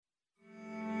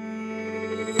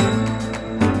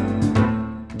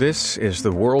This is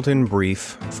The World in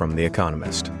Brief from The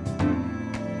Economist.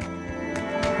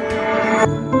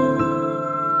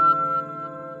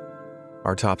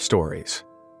 Our top stories.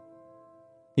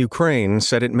 Ukraine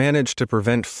said it managed to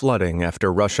prevent flooding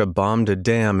after Russia bombed a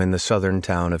dam in the southern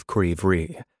town of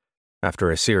Kryvyi. After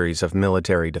a series of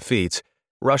military defeats,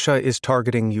 Russia is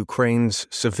targeting Ukraine's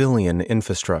civilian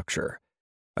infrastructure.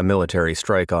 A military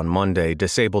strike on Monday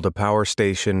disabled a power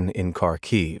station in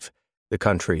Kharkiv, the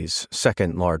country's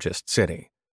second-largest city.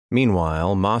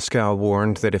 Meanwhile, Moscow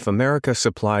warned that if America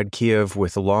supplied Kiev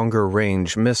with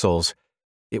longer-range missiles,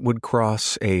 it would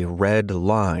cross a red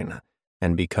line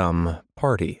and become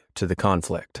party to the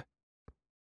conflict.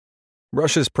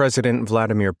 Russia's President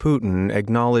Vladimir Putin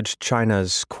acknowledged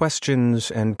China's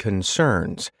questions and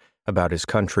concerns about his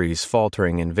country's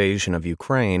faltering invasion of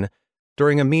Ukraine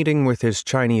during a meeting with his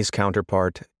Chinese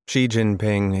counterpart Xi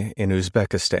Jinping in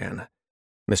Uzbekistan.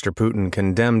 Mr. Putin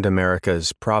condemned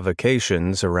America's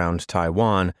provocations around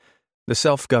Taiwan, the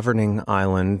self-governing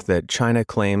island that China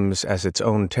claims as its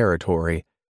own territory,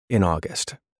 in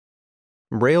August.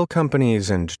 Rail companies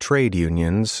and trade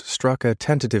unions struck a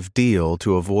tentative deal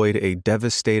to avoid a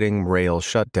devastating rail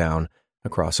shutdown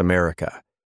across America.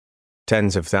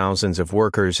 Tens of thousands of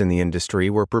workers in the industry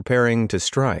were preparing to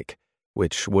strike,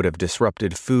 which would have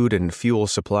disrupted food and fuel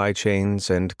supply chains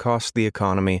and cost the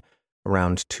economy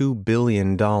around $2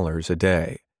 billion a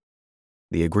day.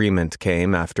 The agreement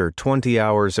came after 20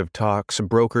 hours of talks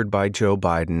brokered by Joe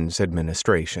Biden's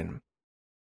administration.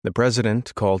 The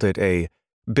president called it a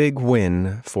big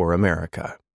win for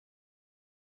America.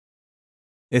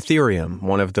 Ethereum,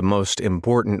 one of the most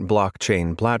important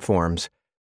blockchain platforms,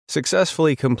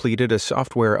 successfully completed a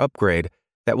software upgrade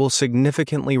that will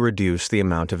significantly reduce the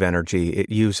amount of energy it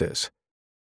uses.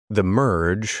 The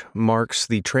merge marks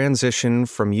the transition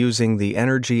from using the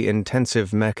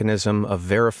energy-intensive mechanism of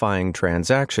verifying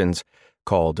transactions,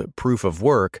 called proof of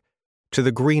work, to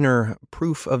the greener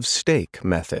proof of stake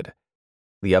method.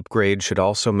 The upgrade should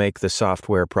also make the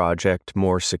software project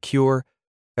more secure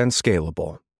and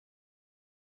scalable.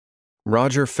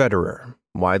 Roger Federer,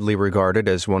 widely regarded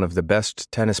as one of the best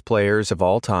tennis players of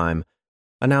all time,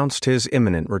 announced his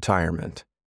imminent retirement.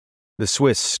 The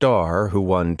Swiss star, who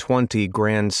won 20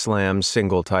 Grand Slam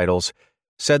single titles,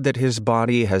 said that his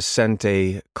body has sent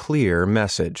a clear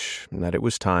message that it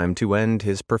was time to end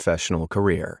his professional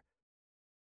career.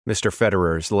 Mr.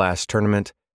 Federer's last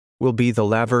tournament will be the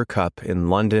Laver Cup in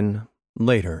London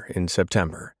later in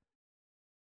September.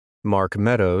 Mark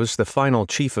Meadows, the final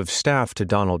chief of staff to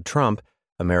Donald Trump,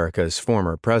 America's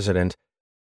former president,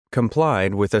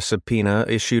 complied with a subpoena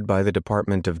issued by the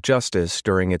Department of Justice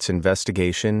during its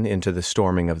investigation into the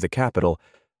storming of the Capitol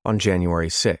on January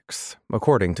 6th,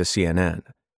 according to CNN.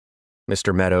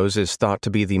 Mr. Meadows is thought to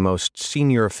be the most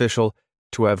senior official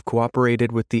to have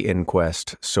cooperated with the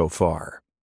inquest so far.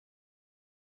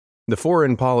 The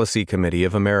Foreign Policy Committee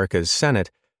of America's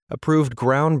Senate approved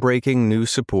groundbreaking new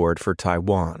support for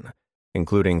Taiwan,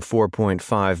 including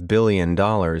 $4.5 billion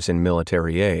in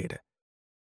military aid.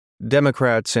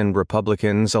 Democrats and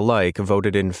Republicans alike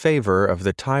voted in favor of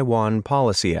the Taiwan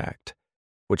Policy Act,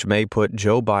 which may put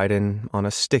Joe Biden on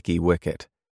a sticky wicket.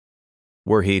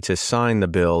 Were he to sign the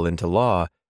bill into law,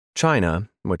 China,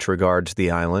 which regards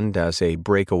the island as a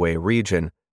breakaway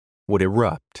region, would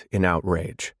erupt in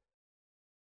outrage.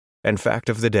 And fact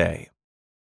of the day: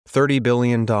 $30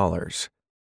 billion,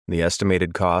 the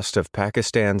estimated cost of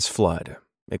Pakistan's flood,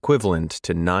 equivalent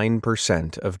to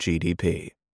 9% of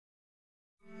GDP.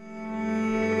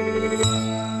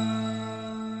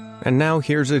 And now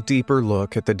here's a deeper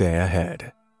look at the day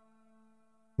ahead.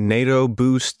 NATO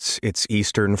boosts its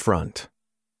eastern front.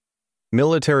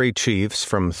 Military chiefs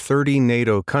from 30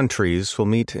 NATO countries will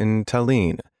meet in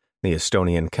Tallinn, the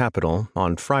Estonian capital,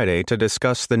 on Friday to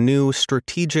discuss the new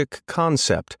strategic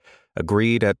concept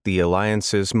agreed at the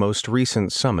alliance's most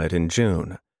recent summit in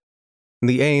June.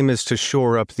 The aim is to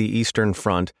shore up the Eastern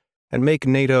Front and make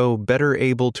NATO better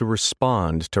able to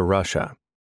respond to Russia.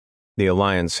 The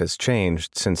alliance has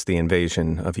changed since the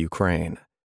invasion of Ukraine.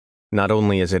 Not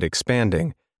only is it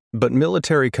expanding, but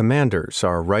military commanders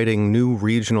are writing new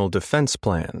regional defense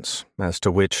plans as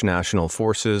to which national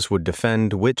forces would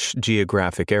defend which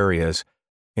geographic areas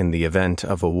in the event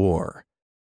of a war.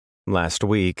 Last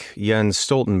week, Jens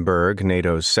Stoltenberg,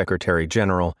 NATO's Secretary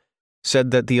General,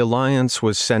 said that the alliance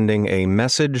was sending a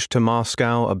message to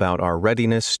Moscow about our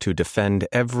readiness to defend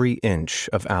every inch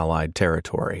of Allied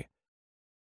territory.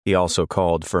 He also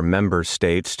called for member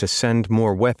states to send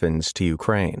more weapons to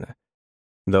Ukraine.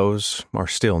 Those are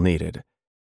still needed.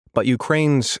 But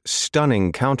Ukraine's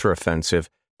stunning counteroffensive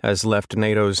has left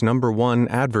NATO's number one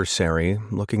adversary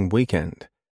looking weakened.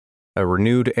 a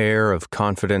renewed air of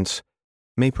confidence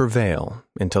may prevail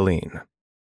in Tallinn.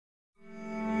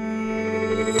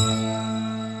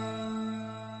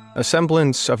 A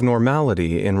semblance of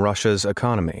normality in Russia's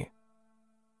economy.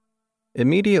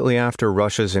 Immediately after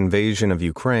Russia's invasion of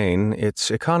Ukraine,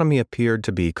 its economy appeared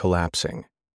to be collapsing.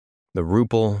 The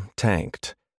ruble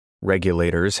tanked.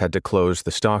 Regulators had to close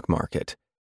the stock market.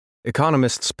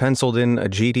 Economists penciled in a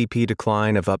GDP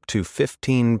decline of up to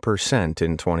 15%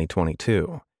 in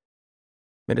 2022.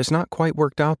 It has not quite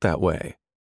worked out that way.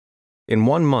 In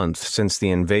 1 month since the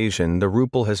invasion, the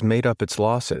ruble has made up its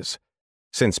losses.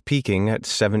 Since peaking at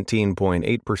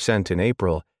 17.8% in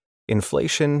April,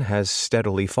 inflation has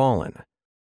steadily fallen.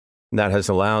 That has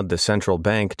allowed the central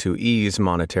bank to ease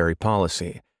monetary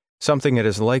policy, something it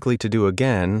is likely to do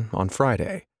again on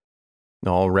Friday.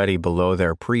 Already below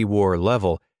their pre-war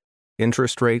level,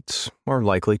 interest rates are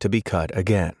likely to be cut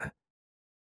again.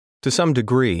 To some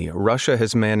degree, Russia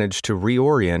has managed to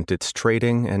reorient its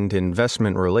trading and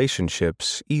investment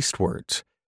relationships eastwards.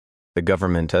 The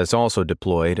government has also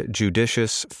deployed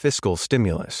judicious fiscal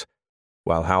stimulus,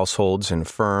 while households and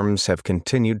firms have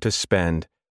continued to spend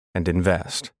and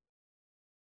invest.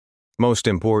 Most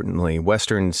importantly,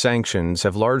 Western sanctions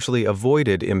have largely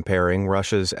avoided impairing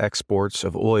Russia's exports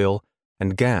of oil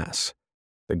and gas,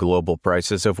 the global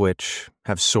prices of which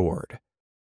have soared.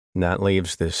 That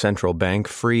leaves the central bank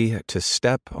free to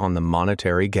step on the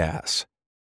monetary gas.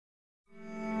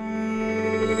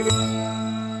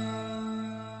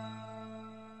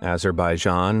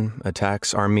 Azerbaijan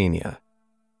attacks Armenia.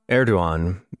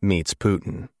 Erdogan meets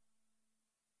Putin.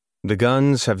 The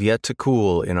guns have yet to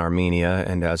cool in Armenia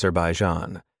and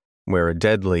Azerbaijan, where a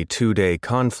deadly 2-day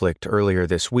conflict earlier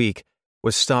this week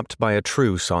was stopped by a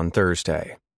truce on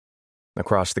Thursday.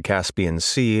 Across the Caspian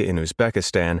Sea in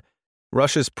Uzbekistan,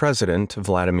 Russia's President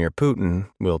Vladimir Putin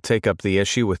will take up the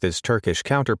issue with his Turkish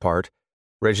counterpart,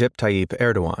 Recep Tayyip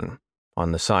Erdogan,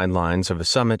 on the sidelines of a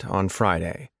summit on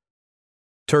Friday.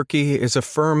 Turkey is a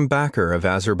firm backer of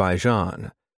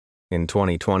Azerbaijan. In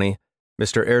 2020,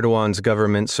 Mr. Erdogan's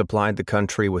government supplied the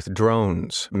country with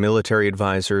drones, military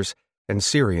advisors, and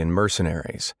Syrian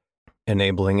mercenaries,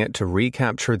 enabling it to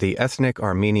recapture the ethnic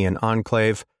Armenian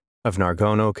enclave of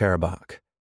Nagorno-Karabakh.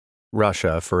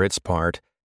 Russia, for its part,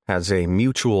 has a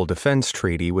mutual defense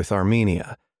treaty with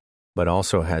Armenia, but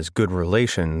also has good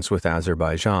relations with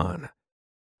Azerbaijan.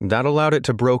 That allowed it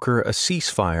to broker a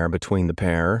ceasefire between the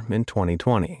pair in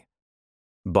 2020.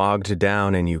 Bogged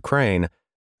down in Ukraine,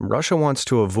 Russia wants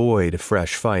to avoid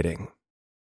fresh fighting.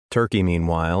 Turkey,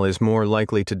 meanwhile, is more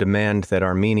likely to demand that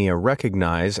Armenia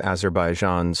recognize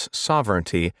Azerbaijan's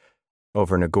sovereignty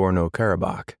over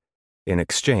Nagorno-Karabakh in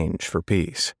exchange for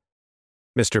peace.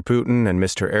 Mr. Putin and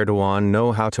Mr. Erdogan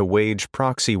know how to wage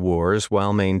proxy wars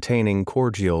while maintaining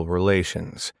cordial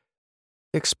relations.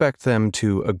 Expect them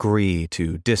to agree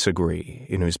to disagree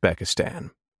in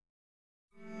Uzbekistan.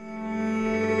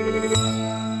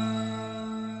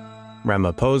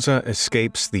 Ramaphosa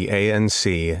escapes the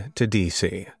ANC to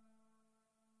D.C.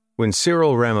 When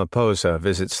Cyril Ramaphosa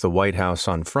visits the White House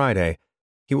on Friday,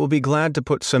 he will be glad to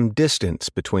put some distance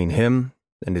between him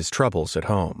and his troubles at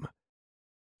home.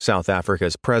 South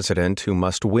Africa's president, who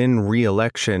must win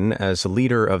re-election as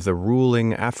leader of the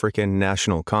ruling African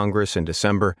National Congress in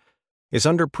December, is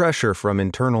under pressure from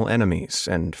internal enemies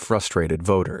and frustrated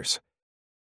voters.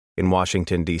 In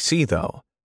Washington, D.C., though,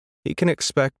 he can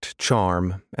expect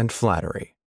charm and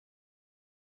flattery.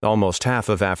 Almost half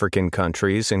of African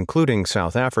countries, including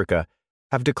South Africa,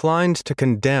 have declined to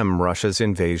condemn Russia's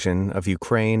invasion of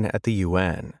Ukraine at the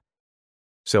UN.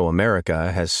 So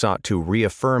America has sought to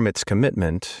reaffirm its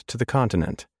commitment to the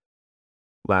continent.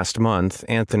 Last month,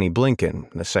 Anthony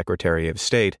Blinken, the Secretary of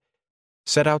State,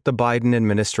 set out the Biden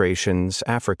administration's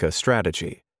Africa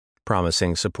strategy,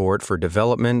 promising support for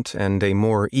development and a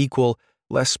more equal,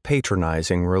 less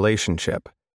patronizing relationship.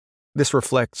 This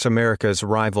reflects America's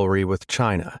rivalry with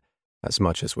China as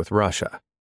much as with Russia.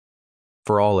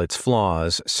 For all its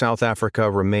flaws, South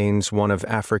Africa remains one of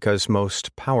Africa's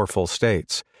most powerful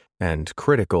states and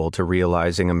critical to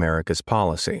realizing America's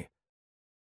policy.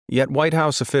 Yet White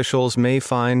House officials may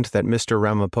find that Mr.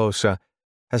 Ramaphosa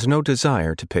has no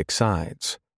desire to pick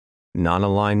sides.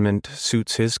 Non-alignment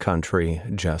suits his country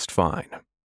just fine.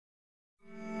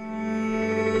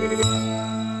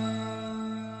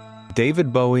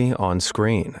 David Bowie on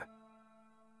screen.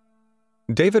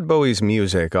 David Bowie's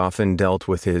music often dealt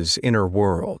with his inner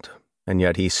world, and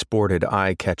yet he sported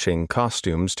eye-catching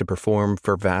costumes to perform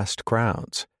for vast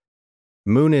crowds.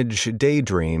 Moonage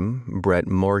Daydream, Brett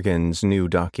Morgan's new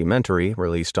documentary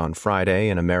released on Friday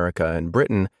in America and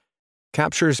Britain,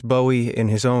 captures Bowie in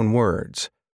his own words,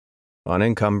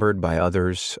 unencumbered by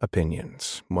others'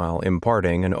 opinions, while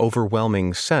imparting an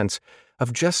overwhelming sense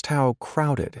of just how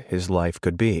crowded his life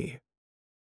could be.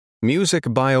 Music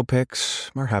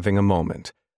biopics are having a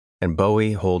moment, and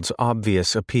Bowie holds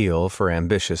obvious appeal for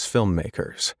ambitious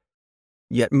filmmakers.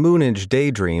 Yet Moonage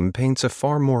Daydream paints a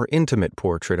far more intimate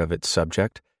portrait of its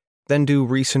subject than do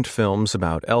recent films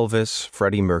about Elvis,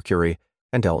 Freddie Mercury,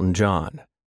 and Elton John.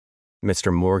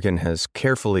 Mr. Morgan has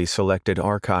carefully selected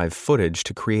archive footage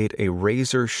to create a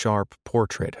razor-sharp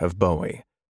portrait of Bowie.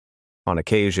 On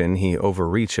occasion, he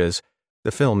overreaches.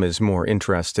 The film is more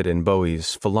interested in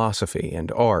Bowie's philosophy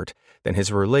and art than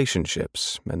his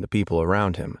relationships and the people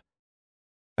around him.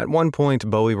 At one point,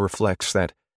 Bowie reflects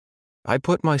that, "I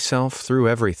put myself through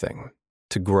everything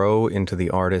to grow into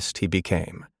the artist he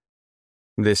became."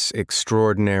 This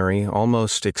extraordinary,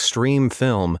 almost extreme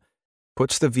film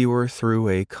puts the viewer through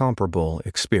a comparable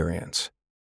experience.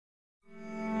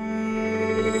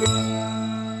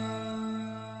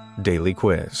 Daily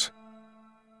Quiz.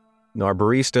 Our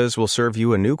baristas will serve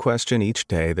you a new question each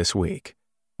day this week.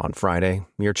 On Friday,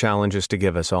 your challenge is to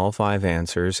give us all 5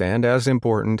 answers and, as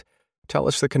important, tell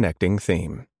us the connecting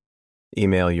theme.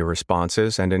 Email your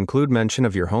responses and include mention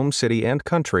of your home city and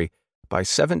country by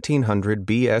 1700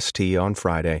 BST on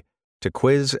Friday to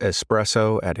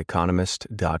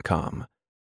quizespresso@economist.com.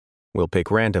 We'll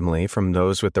pick randomly from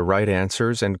those with the right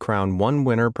answers and crown one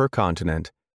winner per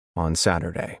continent on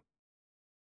Saturday.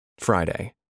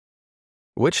 Friday.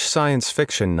 Which science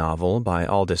fiction novel by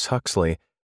Aldous Huxley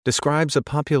describes a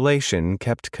population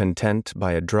kept content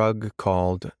by a drug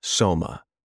called Soma?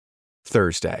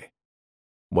 Thursday.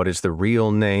 What is the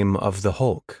real name of the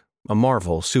Hulk, a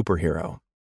Marvel superhero?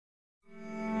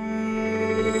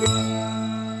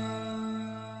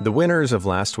 The winners of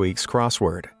last week's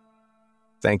crossword.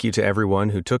 Thank you to everyone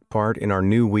who took part in our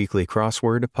new weekly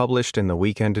crossword published in the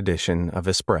weekend edition of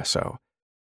Espresso.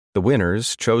 The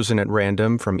winners, chosen at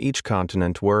random from each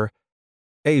continent, were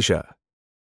Asia,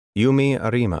 Yumi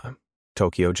Arima,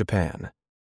 Tokyo, Japan;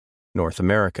 North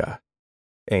America,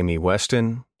 Amy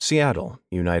Weston, Seattle,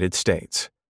 United States;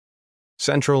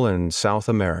 Central and South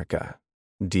America,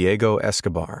 Diego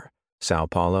Escobar, Sao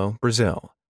Paulo,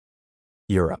 Brazil;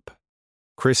 Europe,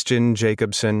 Christian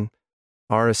Jacobson,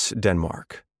 Aarhus,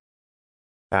 Denmark;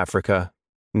 Africa,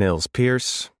 Nils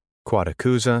Pearce,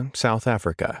 Quatakuza, South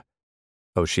Africa;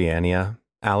 Oceania,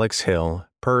 Alex Hill,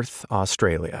 Perth,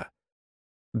 Australia.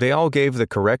 They all gave the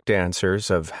correct answers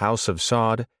of House of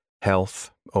Sod,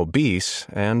 Health, Obese,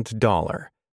 and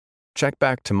Dollar. Check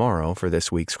back tomorrow for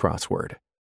this week's crossword.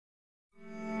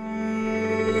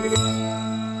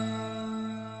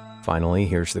 Finally,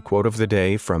 here's the quote of the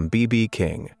day from B.B.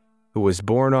 King, who was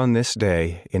born on this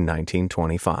day in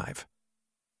 1925.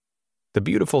 The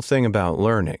beautiful thing about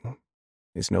learning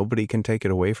is nobody can take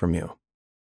it away from you.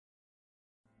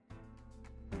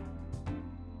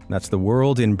 That's the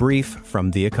world in brief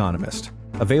from The Economist,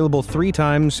 available 3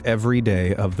 times every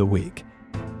day of the week.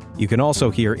 You can also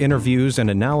hear interviews and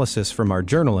analysis from our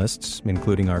journalists,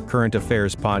 including our current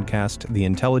affairs podcast, The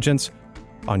Intelligence,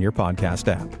 on your podcast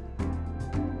app.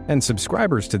 And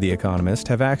subscribers to The Economist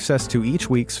have access to each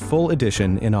week's full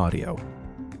edition in audio.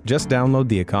 Just download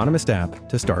the Economist app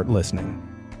to start listening.